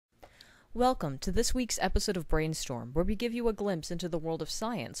Welcome to this week's episode of Brainstorm, where we give you a glimpse into the world of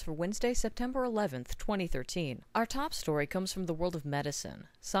science for Wednesday, September 11th, 2013. Our top story comes from the world of medicine.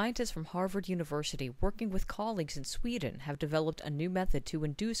 Scientists from Harvard University, working with colleagues in Sweden, have developed a new method to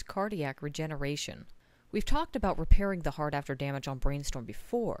induce cardiac regeneration. We've talked about repairing the heart after damage on Brainstorm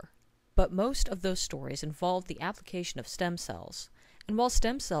before, but most of those stories involve the application of stem cells. And while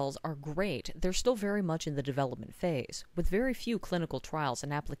stem cells are great, they're still very much in the development phase, with very few clinical trials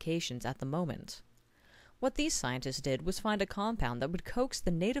and applications at the moment. What these scientists did was find a compound that would coax the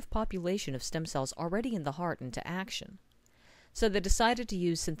native population of stem cells already in the heart into action. So they decided to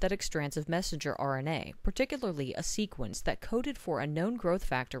use synthetic strands of messenger RNA, particularly a sequence that coded for a known growth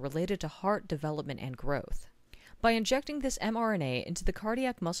factor related to heart development and growth. By injecting this mRNA into the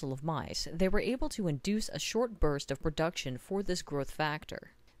cardiac muscle of mice, they were able to induce a short burst of production for this growth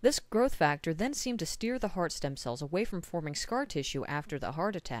factor. This growth factor then seemed to steer the heart stem cells away from forming scar tissue after the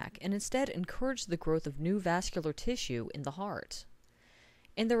heart attack and instead encouraged the growth of new vascular tissue in the heart.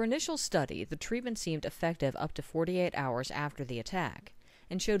 In their initial study, the treatment seemed effective up to 48 hours after the attack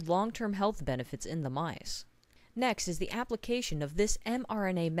and showed long-term health benefits in the mice. Next is the application of this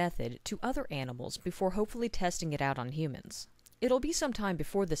mRNA method to other animals before hopefully testing it out on humans. It'll be some time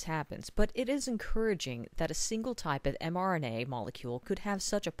before this happens, but it is encouraging that a single type of mRNA molecule could have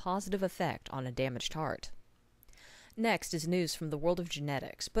such a positive effect on a damaged heart. Next is news from the world of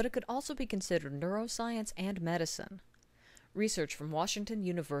genetics, but it could also be considered neuroscience and medicine. Research from Washington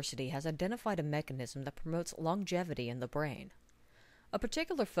University has identified a mechanism that promotes longevity in the brain. A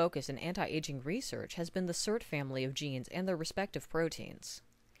particular focus in anti-aging research has been the SIRT family of genes and their respective proteins.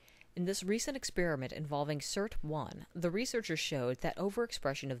 In this recent experiment involving SIRT1, the researchers showed that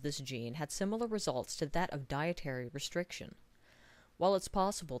overexpression of this gene had similar results to that of dietary restriction. While it's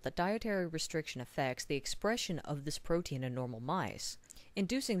possible that dietary restriction affects the expression of this protein in normal mice,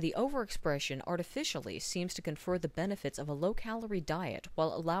 inducing the overexpression artificially seems to confer the benefits of a low-calorie diet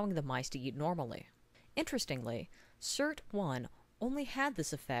while allowing the mice to eat normally. Interestingly, SIRT1 only had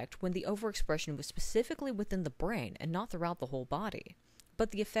this effect when the overexpression was specifically within the brain and not throughout the whole body. But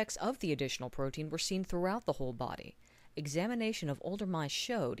the effects of the additional protein were seen throughout the whole body. Examination of older mice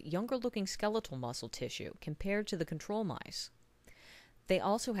showed younger-looking skeletal muscle tissue compared to the control mice. They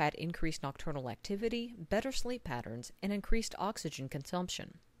also had increased nocturnal activity, better sleep patterns, and increased oxygen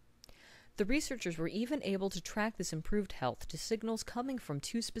consumption. The researchers were even able to track this improved health to signals coming from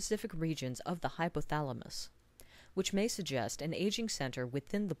two specific regions of the hypothalamus, which may suggest an aging center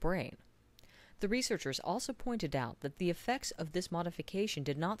within the brain. The researchers also pointed out that the effects of this modification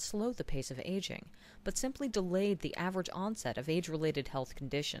did not slow the pace of aging, but simply delayed the average onset of age-related health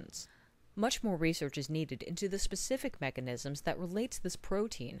conditions. Much more research is needed into the specific mechanisms that relate to this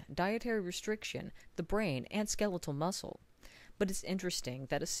protein, dietary restriction, the brain, and skeletal muscle. But it's interesting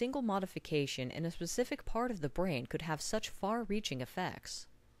that a single modification in a specific part of the brain could have such far-reaching effects.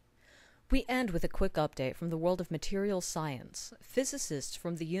 We end with a quick update from the world of materials science. Physicists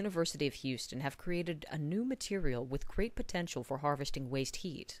from the University of Houston have created a new material with great potential for harvesting waste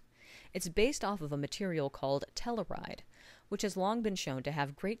heat. It's based off of a material called telluride, which has long been shown to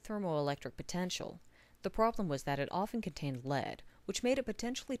have great thermoelectric potential. The problem was that it often contained lead, which made it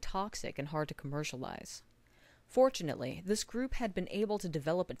potentially toxic and hard to commercialize. Fortunately, this group had been able to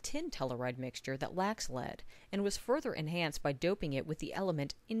develop a tin telluride mixture that lacks lead, and was further enhanced by doping it with the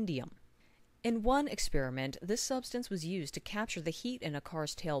element indium. In one experiment, this substance was used to capture the heat in a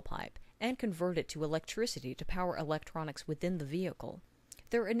car's tailpipe and convert it to electricity to power electronics within the vehicle.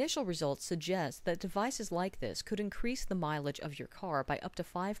 Their initial results suggest that devices like this could increase the mileage of your car by up to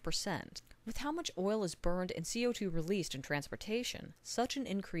 5%. With how much oil is burned and CO2 released in transportation, such an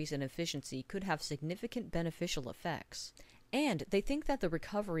increase in efficiency could have significant beneficial effects. And they think that the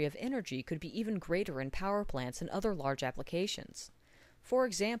recovery of energy could be even greater in power plants and other large applications. For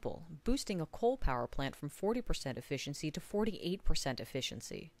example, boosting a coal power plant from 40% efficiency to 48%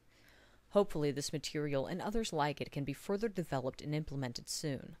 efficiency. Hopefully this material and others like it can be further developed and implemented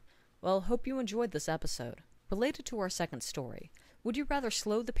soon. Well, hope you enjoyed this episode. Related to our second story, would you rather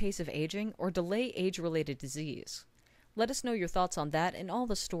slow the pace of aging or delay age-related disease? Let us know your thoughts on that and all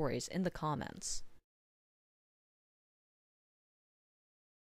the stories in the comments.